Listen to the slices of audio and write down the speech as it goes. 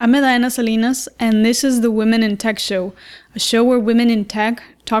I'm Elena Salinas, and this is the Women in Tech Show, a show where women in tech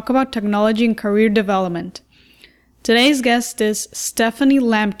talk about technology and career development. Today's guest is Stephanie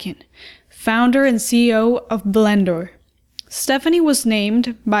Lampkin, founder and CEO of Blendoor. Stephanie was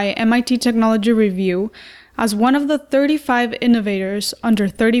named by MIT Technology Review as one of the 35 innovators under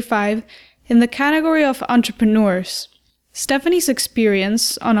 35 in the category of entrepreneurs. Stephanie's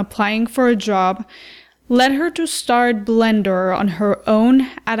experience on applying for a job led her to start Blendoor on her own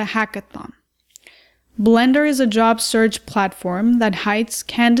at a hackathon. Blendoor is a job search platform that hides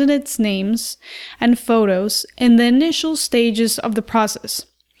candidates' names and photos in the initial stages of the process.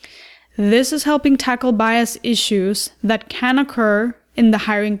 This is helping tackle bias issues that can occur in the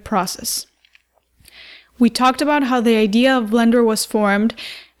hiring process. We talked about how the idea of Blendoor was formed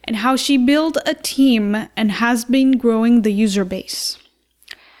and how she built a team and has been growing the user base.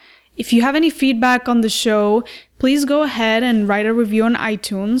 If you have any feedback on the show, please go ahead and write a review on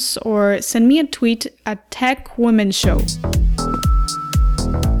iTunes or send me a tweet at Tech Women Show.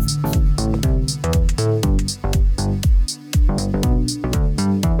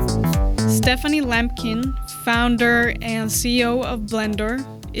 Stephanie Lampkin, founder and CEO of Blendoor,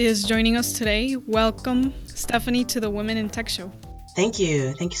 is joining us today. Welcome, Stephanie, to the Women in Tech Show. Thank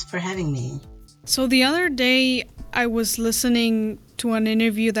you. Thanks for having me. So the other day, I was listening to an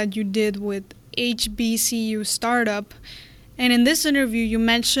interview that you did with HBCU Startup. And in this interview, you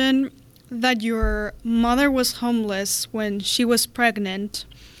mentioned that your mother was homeless when she was pregnant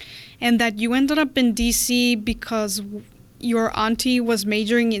and that you ended up in DC because your auntie was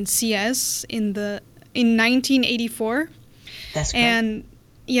majoring in CS in 1984. That's correct.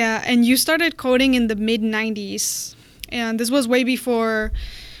 And you started coding in the mid-90s. And this was way before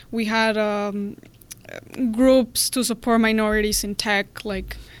we had groups to support minorities in tech,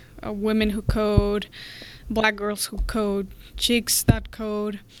 like Women Who Code, Black Girls Who Code, Chicks That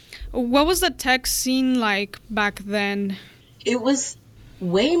Code. What was the tech scene like back then? It was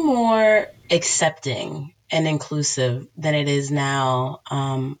way more accepting and inclusive than it is now,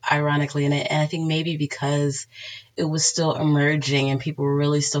 ironically. And I think maybe because it was still emerging and people were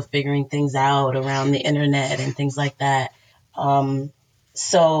really still figuring things out around the internet and things like that.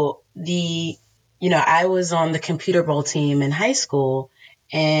 I was on the computer bowl team in high school,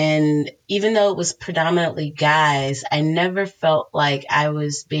 and even though it was predominantly guys, I never felt like I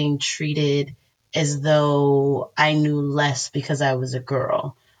was being treated as though I knew less because I was a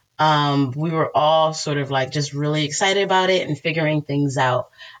girl. We were all sort of like just really excited about it and figuring things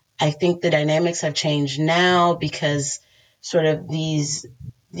out. I think the dynamics have changed now because sort of these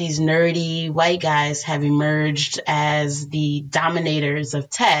nerdy white guys have emerged as the dominators of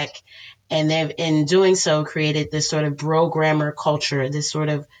tech. And they've, in doing so, created this sort of bro-grammar culture, this sort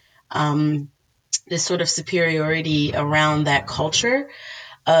of superiority around that culture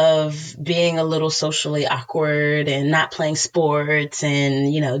of being a little socially awkward and not playing sports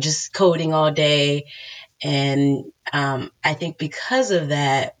and, just coding all day. And I think because of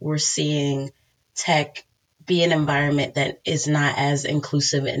that, we're seeing tech be an environment that is not as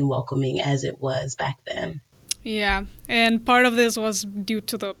inclusive and welcoming as it was back then. Yeah, and part of this was due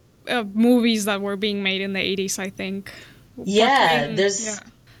to the movies that were being made in the 80s, I think. Yeah,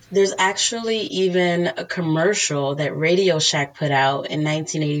 there's actually even a commercial that Radio Shack put out in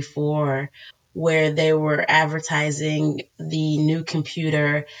 1984 where they were advertising the new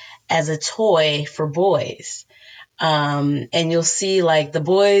computer as a toy for boys. And you'll see like the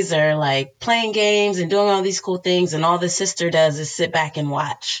boys are like playing games and doing all these cool things, and all the sister does is sit back and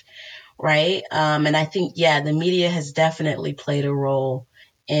watch, right? And I think, the media has definitely played a role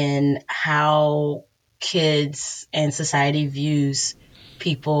in how kids and society views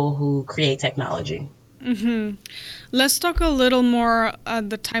people who create technology. Mm-hmm. Let's talk a little more at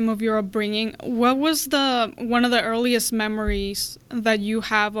the time of your upbringing. What was one of the earliest memories that you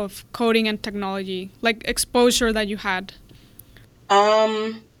have of coding and technology, like exposure that you had?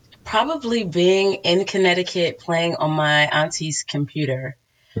 Probably being in Connecticut playing on my auntie's computer.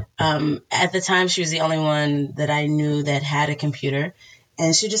 At the time, she was the only one that I knew that had a computer.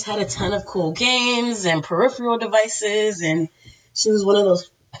 And she just had a ton of cool games and peripheral devices. And she was one of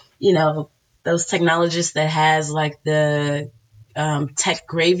those, those technologists that has like the tech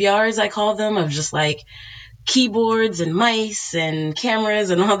graveyards, I call them, of just like keyboards and mice and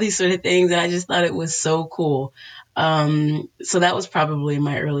cameras and all these sort of things. And I just thought it was so cool. So that was probably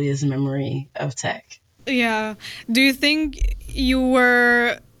my earliest memory of tech. Yeah. Do you think you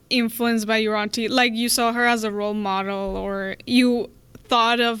were influenced by your auntie? Like you saw her as a role model, or you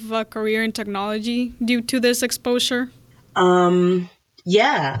thought of a career in technology due to this exposure?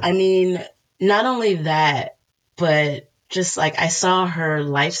 Yeah, I mean, not only that, but just like I saw her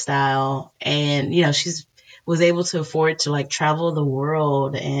lifestyle, and she's was able to afford to like travel the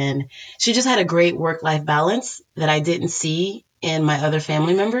world, and she just had a great work-life balance that I didn't see in my other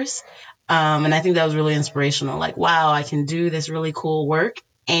family members. And I think that was really inspirational. Like, wow, I can do this really cool work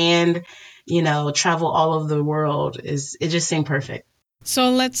and, travel all over the world. It just seemed perfect.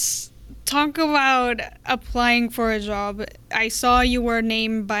 So let's talk about applying for a job. I saw you were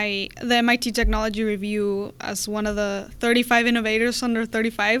named by the MIT Technology Review as one of the 35 innovators under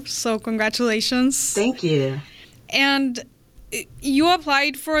 35. So congratulations. Thank you. And you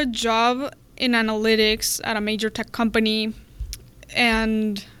applied for a job in analytics at a major tech company,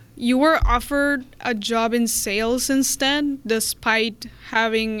 and you were offered a job in sales instead, despite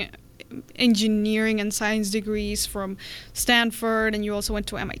having engineering and science degrees from Stanford, and you also went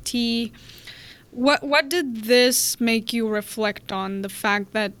to MIT. What did this make you reflect on, the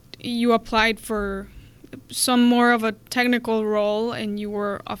fact that you applied for some more of a technical role and you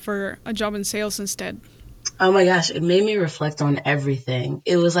were offered a job in sales instead? Oh my gosh, it made me reflect on everything.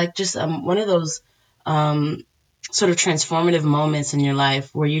 It was like just one of those sort of transformative moments in your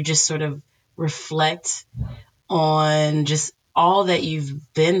life where you just sort of reflect on just all that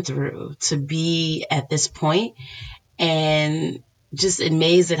you've been through to be at this point, and just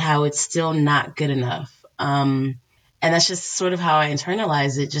amazed at how it's still not good enough. And that's just sort of how I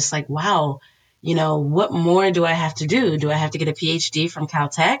internalize it. Just like, wow, what more do I have to do? Do I have to get a PhD from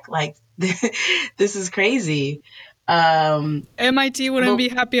Caltech? Like, this is crazy. MIT wouldn't be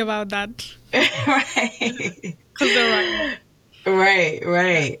happy about that. Right. Because they're right.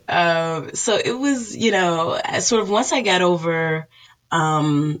 Right. So it was, sort of once I got over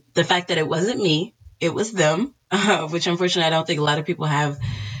the fact that it wasn't me, it was them, which unfortunately I don't think a lot of people have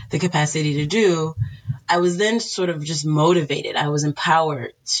the capacity to do. I was then sort of just motivated. I was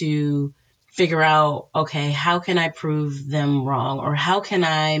empowered to figure out, okay, how can I prove them wrong? Or how can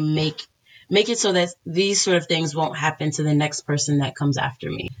I make it so that these sort of things won't happen to the next person that comes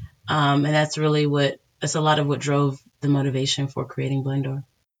after me? And that's a lot of what drove the motivation for creating Blendoor.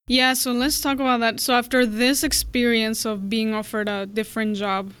 Yeah, so let's talk about that. So after this experience of being offered a different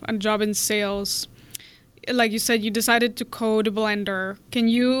job, a job in sales, like you said, you decided to code Blender. Can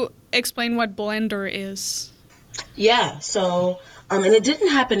you explain what Blender is? Yeah. So, and it didn't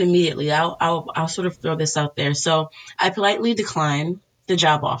happen immediately. I'll sort of throw this out there. So I politely declined the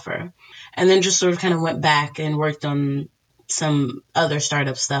job offer, and then just sort of kind of went back and worked on some other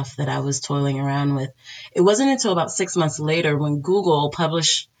startup stuff that I was toiling around with. It wasn't until about 6 months later when Google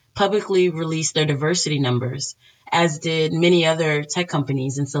publicly released their diversity numbers, as did many other tech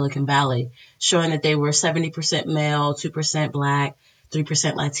companies in Silicon Valley, showing that they were 70% male, 2% Black,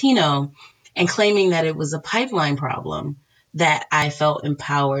 3% Latino, and claiming that it was a pipeline problem, that I felt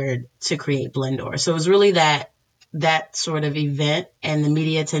empowered to create Blendoor. So it was really that sort of event and the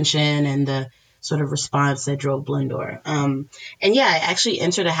media attention and the sort of response that drove Blendoor. And yeah, I actually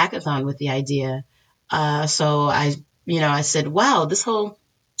entered a hackathon with the idea. So I said, wow,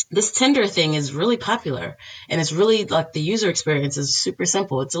 this Tinder thing is really popular, and it's really like the user experience is super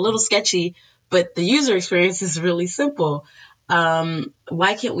simple. It's a little sketchy, but the user experience is really simple.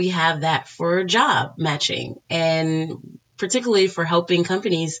 Why can't we have that for job matching, and particularly for helping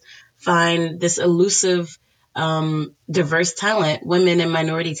companies find this elusive, diverse talent, women and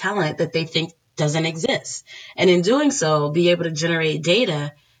minority talent that they think doesn't exist. And in doing so, be able to generate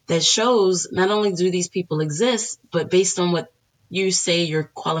data that shows not only do these people exist, but based on what you say your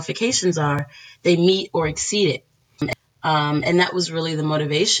qualifications are, they meet or exceed it. And that was really the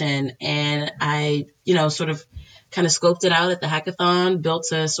motivation. And I, sort of kind of scoped it out at the hackathon,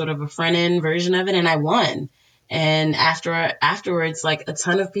 built a sort of a front end version of it, and I won. And afterwards, like a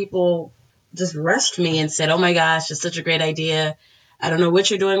ton of people just rushed me and said, "Oh my gosh, it's such a great idea. I don't know what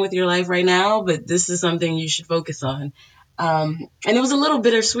you're doing with your life right now, but this is something you should focus on." And it was a little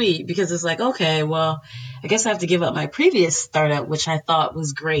bittersweet because it's like, okay, well, I guess I have to give up my previous startup, which I thought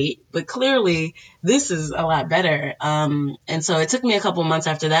was great, but clearly this is a lot better. And so it took me a couple months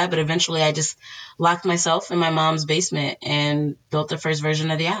after that, but eventually I just locked myself in my mom's basement and built the first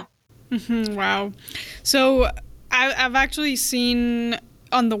version of the app. Wow. So I've actually seen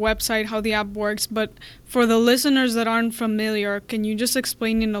on the website how the app works, but for the listeners that aren't familiar, can you just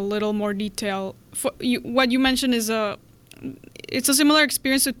explain in a little more detail? What you mentioned is it's a similar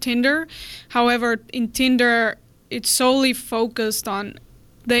experience to Tinder. However, in Tinder, it's solely focused on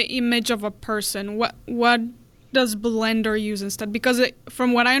the image of a person. What does Blender use instead? Because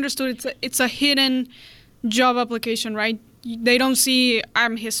from what I understood, it's a hidden job application, right? They don't see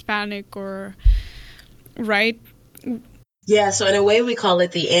I'm Hispanic or right. Yeah, so in a way we call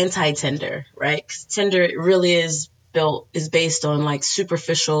it the anti-Tinder, right? 'Cause Tinder really is is based on like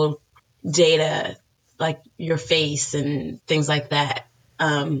superficial data, like your face and things like that.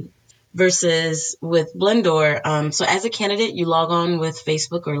 Versus with Blendoor, so as a candidate, you log on with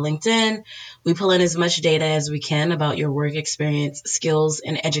Facebook or LinkedIn. We pull in as much data as we can about your work experience, skills,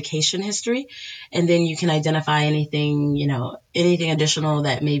 and education history. And then you can identify anything, anything additional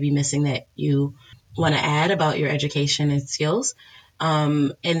that may be missing that you want to add about your education and skills.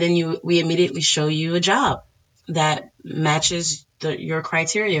 And then we immediately show you a job that matches your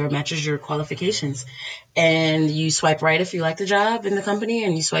criteria or matches your qualifications. And you swipe right if you like the job in the company,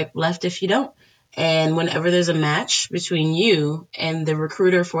 and you swipe left if you don't. And whenever there's a match between you and the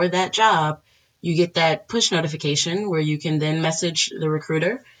recruiter for that job, you get that push notification where you can then message the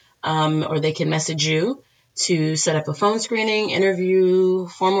recruiter, or they can message you to set up a phone screening, interview,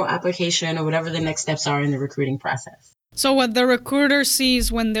 formal application, or whatever the next steps are in the recruiting process. So what the recruiter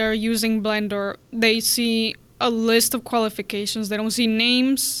sees when they're using Blendoor, they see a list of qualifications. They don't see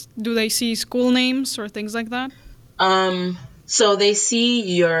names. Do they see school names or things like that? So they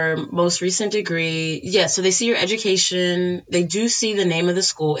see your most recent degree. Yeah, so they see your education. They do see the name of the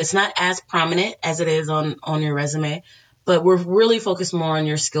school. It's not as prominent as it is on your resume, but we're really focused more on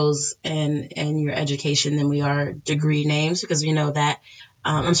your skills and your education than we are degree names, because we know that,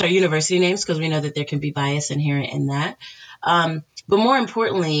 university names, because we know that there can be bias inherent in that. But more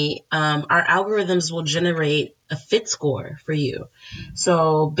importantly, our algorithms will generate a fit score for you.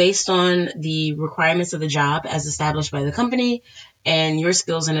 So based on the requirements of the job as established by the company and your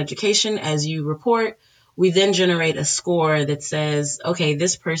skills and education as you report, we then generate a score that says, okay,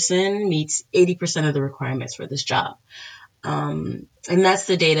 this person meets 80% of the requirements for this job. And that's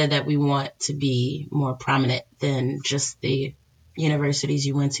the data that we want to be more prominent than just the universities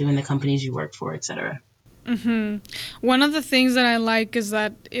you went to and the companies you worked for, et cetera. One of the things that I like is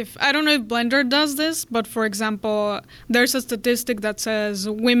that I don't know if Blendoor does this, but for example, there's a statistic that says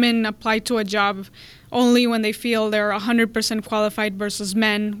women apply to a job only when they feel they're 100% qualified versus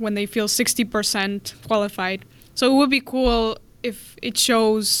men when they feel 60% qualified. So it would be cool if it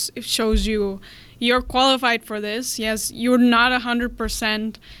shows you you're qualified for this. Yes, you're not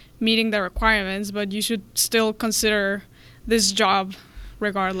 100% meeting the requirements, but you should still consider this job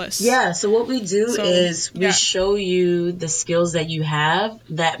regardless. Yeah, so what we do is we show you the skills that you have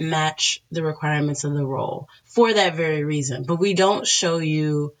that match the requirements of the role for that very reason. But we don't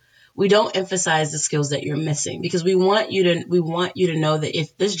emphasize the skills that you're missing, because we want you to know that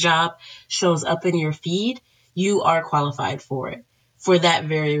if this job shows up in your feed, you are qualified for it for that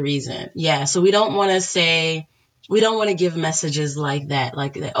very reason. Yeah, so we don't want to give messages like that,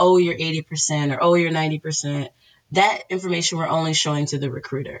 oh, you're 80% or oh, you're 90%. That information we're only showing to the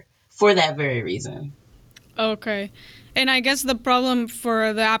recruiter for that very reason. Okay. And I guess the problem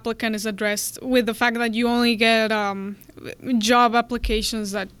for the applicant is addressed with the fact that you only get job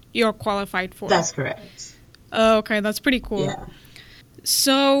applications that you're qualified for. That's correct. Okay, that's pretty cool. Yeah.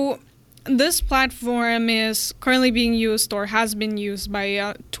 So this platform is currently being used or has been used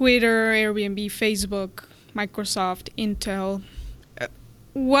by Twitter, Airbnb, Facebook, Microsoft, Intel.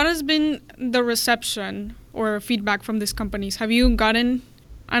 What has been the reception or feedback from these companies? Have you gotten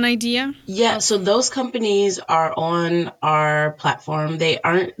an idea? Yeah, so those companies are on our platform. They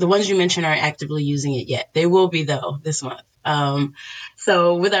aren't, the ones you mentioned aren't actively using it yet. They will be, though, this month.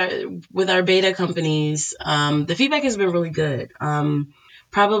 So with our beta companies, the feedback has been really good.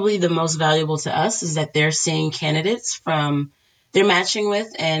 Probably the most valuable to us is that they're seeing candidates they're matching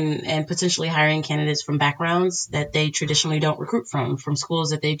with and potentially hiring candidates from backgrounds that they traditionally don't recruit from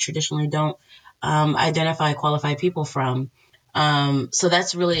schools that they traditionally don't identify qualified people from. So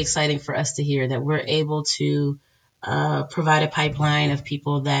that's really exciting for us to hear, that we're able to provide a pipeline of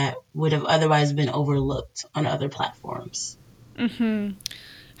people that would have otherwise been overlooked on other platforms. Mm-hmm.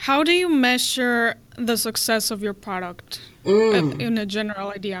 How do you measure the success of your product in a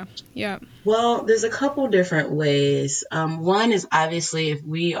general idea? Yeah. Well, there's a couple different ways. One is obviously if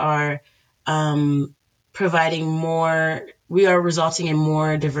we are resulting in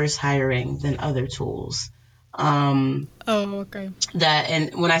more diverse hiring than other tools. Okay.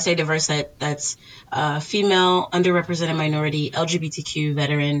 And when I say diverse, that's female, underrepresented minority, LGBTQ,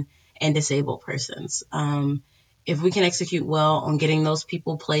 veteran, and disabled persons. If we can execute well on getting those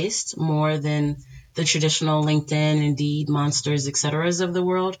people placed more than the traditional LinkedIn, Indeed, Monsters, et cetera of the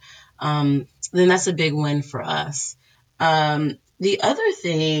world, then that's a big win for us. The other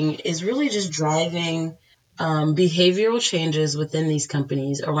thing is really just driving behavioral changes within these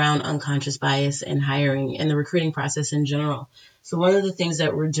companies around unconscious bias in hiring and the recruiting process in general. So one of the things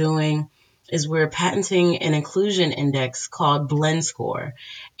that we're doing is we're patenting an inclusion index called Blendscore.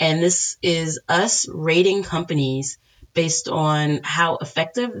 And this is us rating companies based on how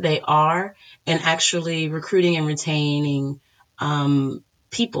effective they are in actually recruiting and retaining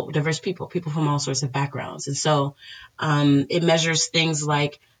diverse people from all sorts of backgrounds. And so it measures things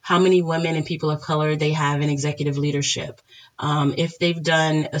like how many women and people of color they have in executive leadership, if they've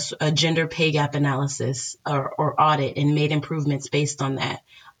done a gender pay gap analysis or audit and made improvements based on that.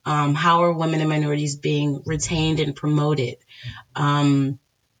 How are women and minorities being retained and promoted?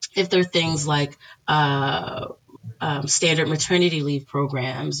 If there are things like standard maternity leave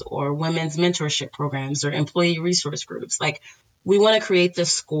programs or women's mentorship programs or employee resource groups. Like, we want to create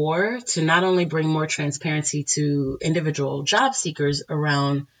this score to not only bring more transparency to individual job seekers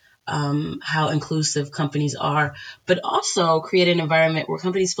around how inclusive companies are, but also create an environment where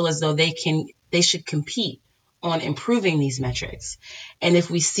companies feel as though they should compete on improving these metrics. And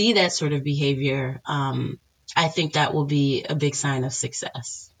if we see that sort of behavior, I think that will be a big sign of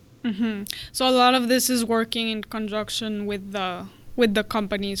success. So a lot of this is working in conjunction with the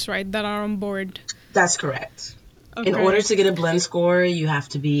companies, right, that are on board. That's correct. Okay. In order to get a blend score, you have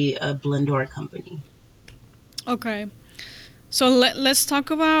to be a Blendoor company. Okay. So let's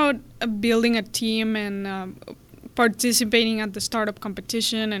talk about building a team and participating at the startup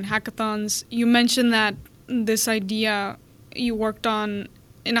competition and hackathons. You mentioned that this idea you worked on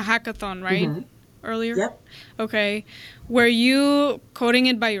in a hackathon, right? Mm-hmm. Earlier? Yep. Okay. Were you coding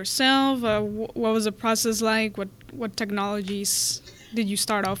it by yourself? What was the process like? What technologies did you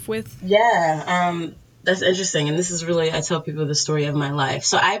start off with? Yeah, that's interesting. And this is really, I tell people the story of my life.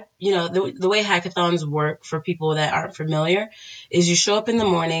 So the way hackathons work for people that aren't familiar is you show up in the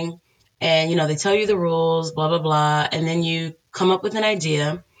morning and, they tell you the rules, blah, blah, blah. And then you come up with an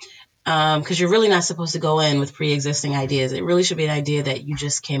idea. Because you're really not supposed to go in with pre-existing ideas. It really should be an idea that you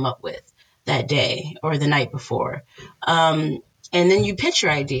just came up with that day or the night before. And then you pitch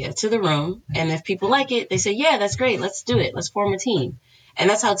your idea to the room. And if people like it, they say, yeah, that's great. Let's do it. Let's form a team. And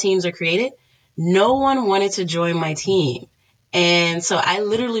that's how teams are created. No one wanted to join my team. And so I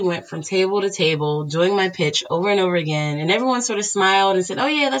literally went from table to table doing my pitch over and over again. And everyone sort of smiled and said, oh,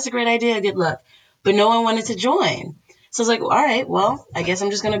 yeah, that's a great idea. Good luck. But no one wanted to join. So I was like, all right, well, I guess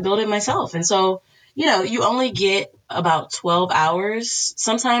I'm just going to build it myself. And so, you only get about 12 hours.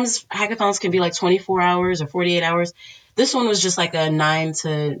 Sometimes hackathons can be like 24 hours or 48 hours. This one was just like a 9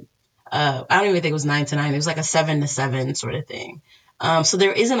 to, I don't even think it was 9 to 9. It was like a 7 to 7 sort of thing. So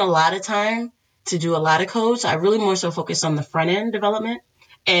there isn't a lot of time to do a lot of code. So I really more so focused on the front end development.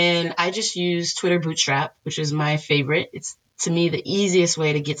 And I just use Twitter Bootstrap, which is my favorite. It's, to me, the easiest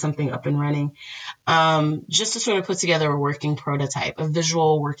way to get something up and running, just to sort of put together a working prototype, a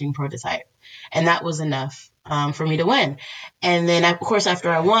visual working prototype. And that was enough for me to win. And then, of course,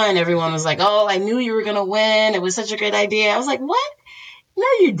 after I won, everyone was like, oh, I knew you were going to win. It was such a great idea. I was like, what? No,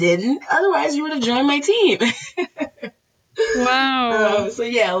 you didn't. Otherwise, you would have joined my team. Wow. So,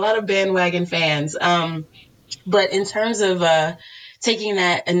 yeah, a lot of bandwagon fans. But in terms of taking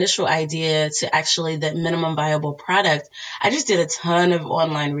that initial idea to actually the minimum viable product, I just did a ton of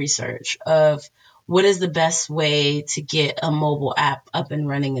online research of what is the best way to get a mobile app up and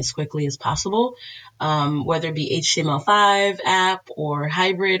running as quickly as possible, whether it be HTML5 app or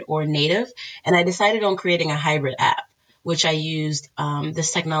hybrid or native. And I decided on creating a hybrid app, which I used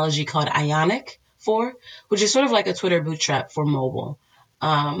this technology called Ionic for, which is sort of like a Twitter Bootstrap for mobile.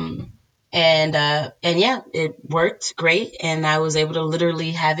 And yeah, it worked great. And I was able to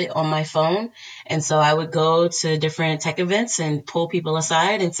literally have it on my phone. And so I would go to different tech events and pull people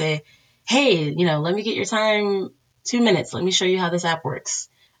aside and say, hey, let me get your time 2 minutes. Let me show you how this app works.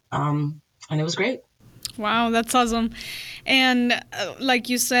 And it was great. Wow, that's awesome. And like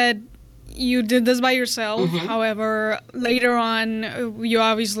you said, you did this by yourself. Mm-hmm. However, later on, you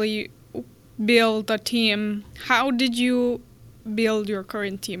obviously built a team. How did you build your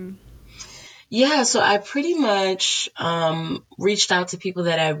current team? Yeah, so I pretty much reached out to people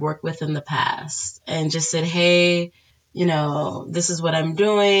that I've worked with in the past and just said, hey, this is what I'm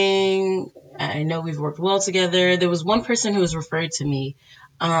doing. I know we've worked well together. There was one person who was referred to me.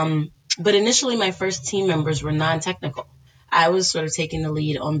 But initially, my first team members were non-technical. I was sort of taking the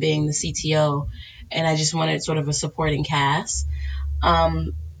lead on being the CTO, and I just wanted sort of a supporting cast.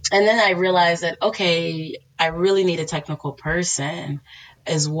 And then I realized that, okay, I really need a technical person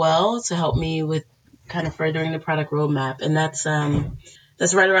as well to help me with kind of furthering the product roadmap. And that's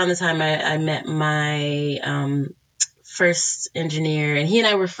right around the time I met my first engineer, and he and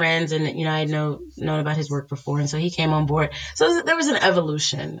I were friends, and I had known about his work before, and so he came on board. So there was an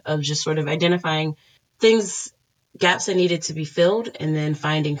evolution of just sort of identifying things gaps that needed to be filled, and then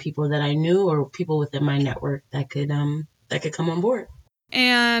finding people that I knew or people within my network that could come on board.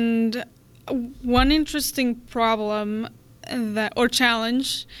 And one interesting problem that or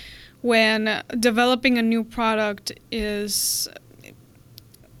challenge when developing a new product is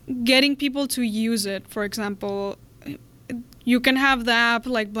getting people to use it. For example, you can have the app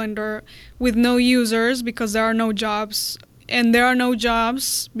like Blendoor with no users because there are no jobs, and there are no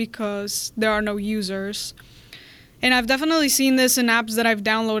jobs because there are no users. And I've definitely seen this in apps that I've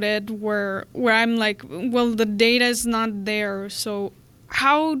downloaded where I'm like, well, the data is not there. So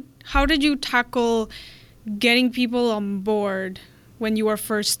how did you tackle getting people on board when you were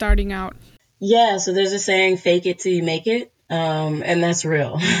first starting out? Yeah, so there's a saying, fake it till you make it. And that's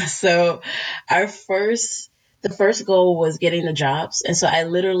real. So our the first goal was getting the jobs. And so I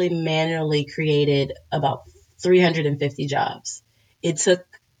literally manually created about 350 jobs. It took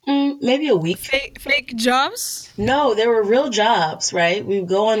maybe a week. Fake jobs? No, there were real jobs, right? We would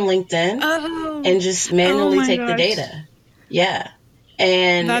go on LinkedIn Oh, and just oh manually my take the gosh. data. Yeah.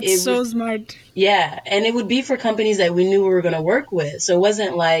 And That's so smart. yeah, and it would be for companies that we knew we were going to work with. So it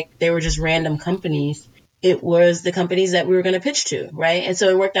wasn't like they were just random companies. It was the companies that we were going to pitch to, right? And so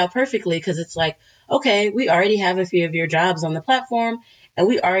it worked out perfectly because it's like, okay, we already have a few of your jobs on the platform, and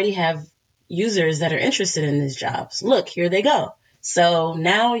we already have users that are interested in these jobs. Look, here they go. So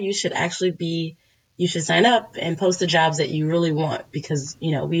now you should sign up and post the jobs that you really want because,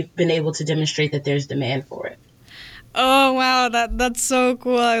 we've been able to demonstrate that there's demand for it. Oh wow, that's so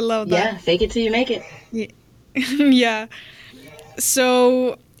cool. I love that. Yeah, fake it till you make it. Yeah. Yeah.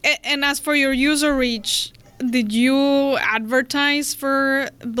 So, and as for your user reach, did you advertise for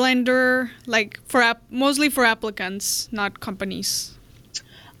Blender, like mostly for applicants, not companies?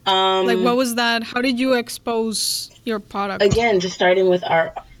 Like, what Um, was that? How did you expose your product? Again, just starting with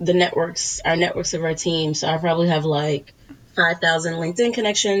our networks of our team. So I probably have like 5,000 LinkedIn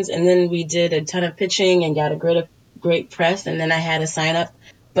connections, and then we did a ton of pitching and got a great press. And then I had a sign up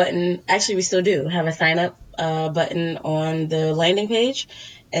button. Actually, we still do have a sign up button on the landing page,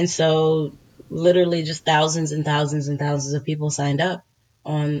 and so literally just thousands and thousands and thousands of people signed up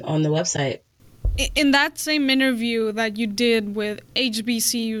on the website. In that same interview that you did with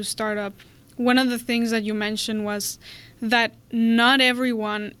HBCU Startup, one of the things that you mentioned was that not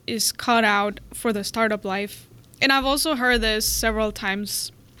everyone is cut out for the startup life. And I've also heard this several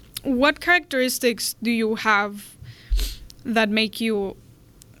times. What characteristics do you have that make you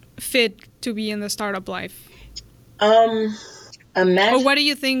fit to be in the startup life? Um, Or Imagine what do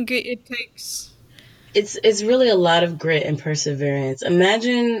you think it takes? it's really a lot of grit and perseverance.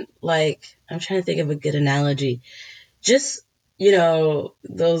 Imagine, like, I'm trying to think of a good analogy. Just,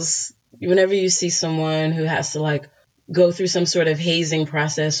 those, whenever you see someone who has to like go through some sort of hazing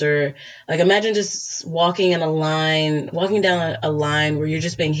process, or like imagine just walking down a line where you're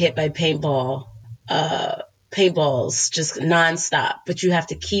just being hit by uh, paintballs just nonstop, but you have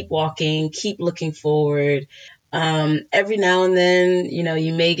to keep walking, keep looking forward. Every now and then,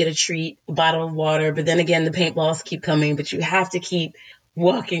 you may get a treat, a bottle of water, but then again, the paintballs keep coming, but you have to keep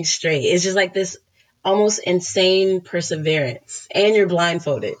walking straight. It's just like this almost insane perseverance, and you're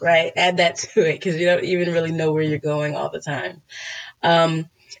blindfolded, right? Add that to it because you don't even really know where you're going all the time.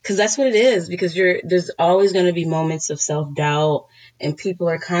 Because that's what it is. Because there's always going to be moments of self doubt, and people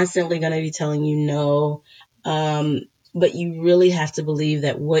are constantly going to be telling you no. Um, but you really have to believe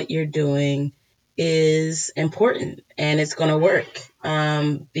that what you're doing is important and it's going to work.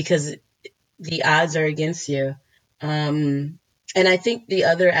 Because the odds are against you. Um, and I think the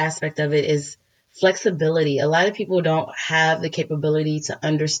other aspect of it is flexibility. A lot of people don't have the capability to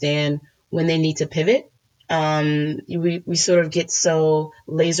understand when they need to pivot. We sort of get so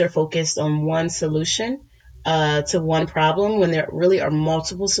laser focused on one solution to one problem when there really are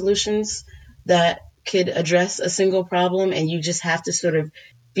multiple solutions that could address a single problem, and you just have to sort of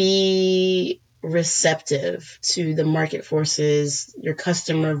be receptive to the market forces, your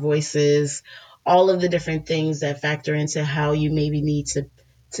customer voices, all of the different things that factor into how you maybe need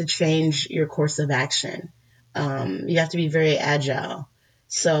to change your course of action. You have to be very agile.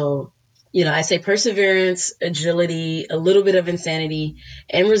 So, I say perseverance, agility, a little bit of insanity,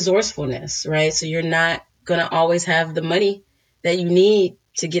 and resourcefulness, right? So you're not going to always have the money that you need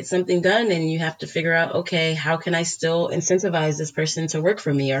to get something done, and you have to figure out, okay, how can I still incentivize this person to work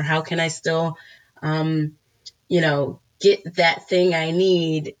for me, or how can I still get that thing I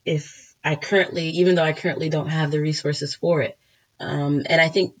need even though I currently don't have the resources for it. And I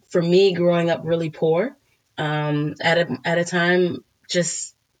think for me, growing up really poor, at a time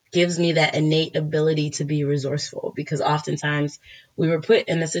just gives me that innate ability to be resourceful, because oftentimes we were put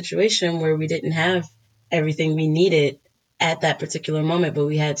in a situation where we didn't have everything we needed at that particular moment, but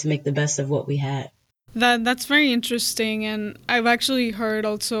we had to make the best of what we had. That's very interesting, and I've actually heard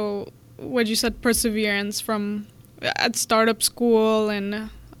also what you said, perseverance from at startup school and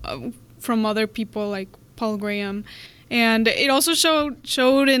from other people like Paul Graham, and it also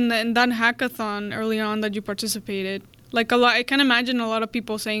showed in that hackathon early on that you participated. Like a lot, I can imagine a lot of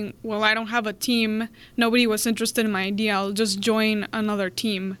people saying, "Well, I don't have a team. Nobody was interested in my idea. I'll just join another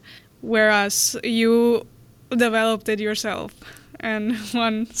team," whereas you developed it yourself and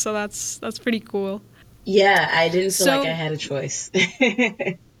won. So that's pretty cool. Yeah, I didn't feel like I So, had a choice.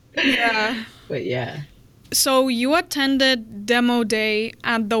 yeah. But yeah. So you attended Demo Day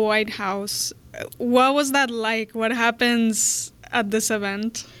at the White House. What was that like? What happens at this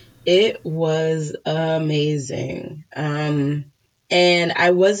event? It was amazing. And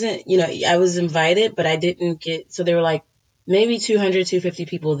I wasn't, I was invited, but I didn't get, so there were like maybe 200, 250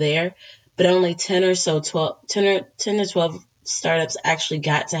 people there, but only 10 or so, 10 to 12 startups actually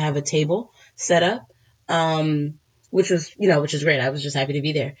got to have a table set up, which is great. I was just happy to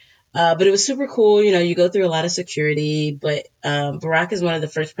be there. But it was super cool. You go through a lot of security, but Barack is one of the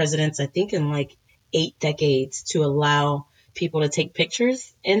first presidents, I think, in like 8 decades to allow people to take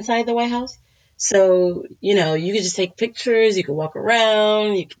pictures inside the White House. So, you could just take pictures, you could walk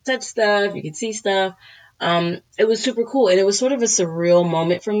around, you could touch stuff, you could see stuff. It was super cool. And it was sort of a surreal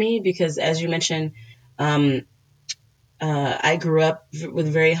moment for me because, as you mentioned, um, I grew up with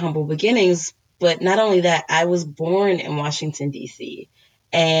very humble beginnings. But not only that, I was born in Washington, D.C.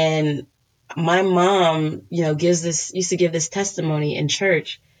 And my mom, used to give this testimony in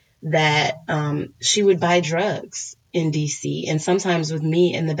church that she would buy drugs in DC and sometimes with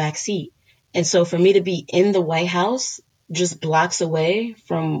me in the back seat. And so for me to be in the White House, just blocks away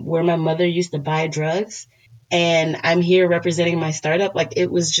from where my mother used to buy drugs, and I'm here representing my startup, like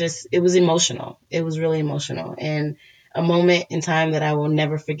it was emotional. It was really emotional and a moment in time that I will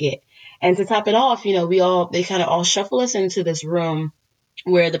never forget. And to top it off, they kind of all shuffle us into this room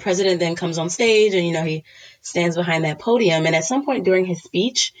where the president then comes on stage and, he stands behind that podium. And at some point during his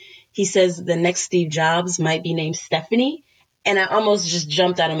speech, he says the next Steve Jobs might be named Stephanie. And I almost just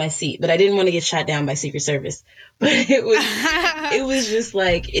jumped out of my seat, but I didn't want to get shot down by Secret Service. But it was just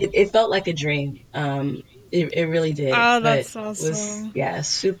like, it felt like a dream. It really did. Oh, But that's was, awesome. yeah,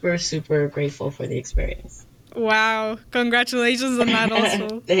 super, super grateful for the experience. Wow. Congratulations on that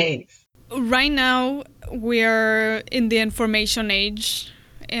also. Thanks. Right now, we're in the information age,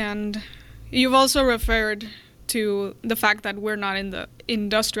 and you've also referred to the fact that we're not in the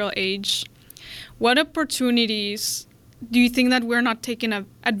industrial age. What opportunities do you think that we're not taking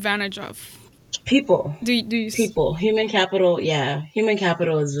advantage of? People. Do you People, human capital. Yeah, human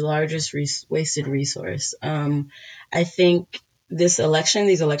capital is the largest wasted resource. I think these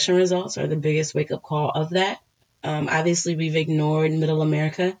election results are the biggest wake up call of that. Obviously, we've ignored middle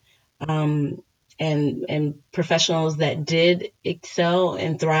America, um, and professionals that did excel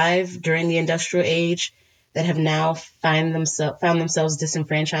and thrive during the industrial age that have now found themselves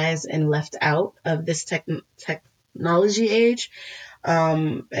disenfranchised and left out of this technology age.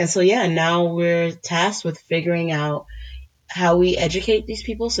 And so, yeah, now we're tasked with figuring out how we educate these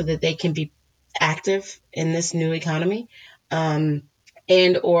people so that they can be active in this new economy. Um,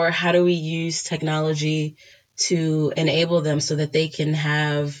 and or how do we use technology to enable them so that they can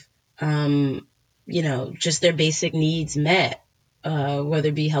have, just their basic needs met, whether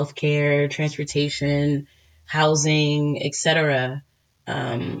it be healthcare, transportation, housing, etc.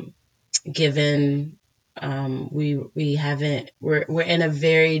 Um, Given we haven't we're in a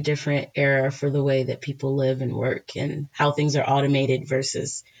very different era for the way that people live and work and how things are automated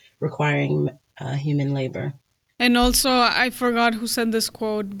versus requiring human labor. And also, I forgot who said this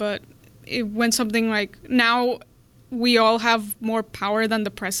quote, but it went something like, "Now we all have more power than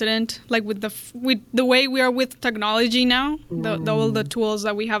the president." Like with the way we are with technology now, all the tools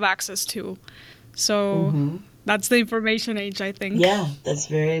that we have access to. So Mm-hmm. that's the information age, I think. Yeah, that's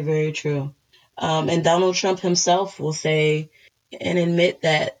very, very true. And Donald Trump himself will say and admit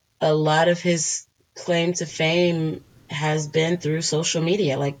that a lot of his claim to fame has been through social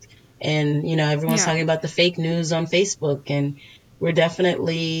media. And everyone's Yeah. talking about the fake news on Facebook, and we're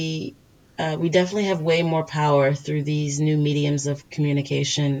definitely, we definitely have way more power through these new mediums of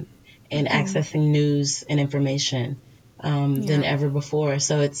communication and accessing news and information, than Yeah. ever before.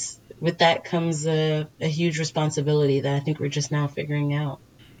 So with that comes a huge responsibility that I think we're just now figuring out.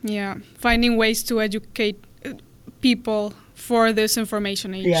 Yeah. Finding ways to educate people for this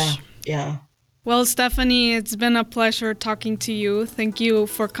information Yeah, age. yeah. Well, Stephanie, it's been a pleasure talking to you. Thank you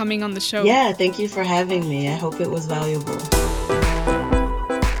for coming on the show. Yeah, thank you for having me. I hope it was valuable.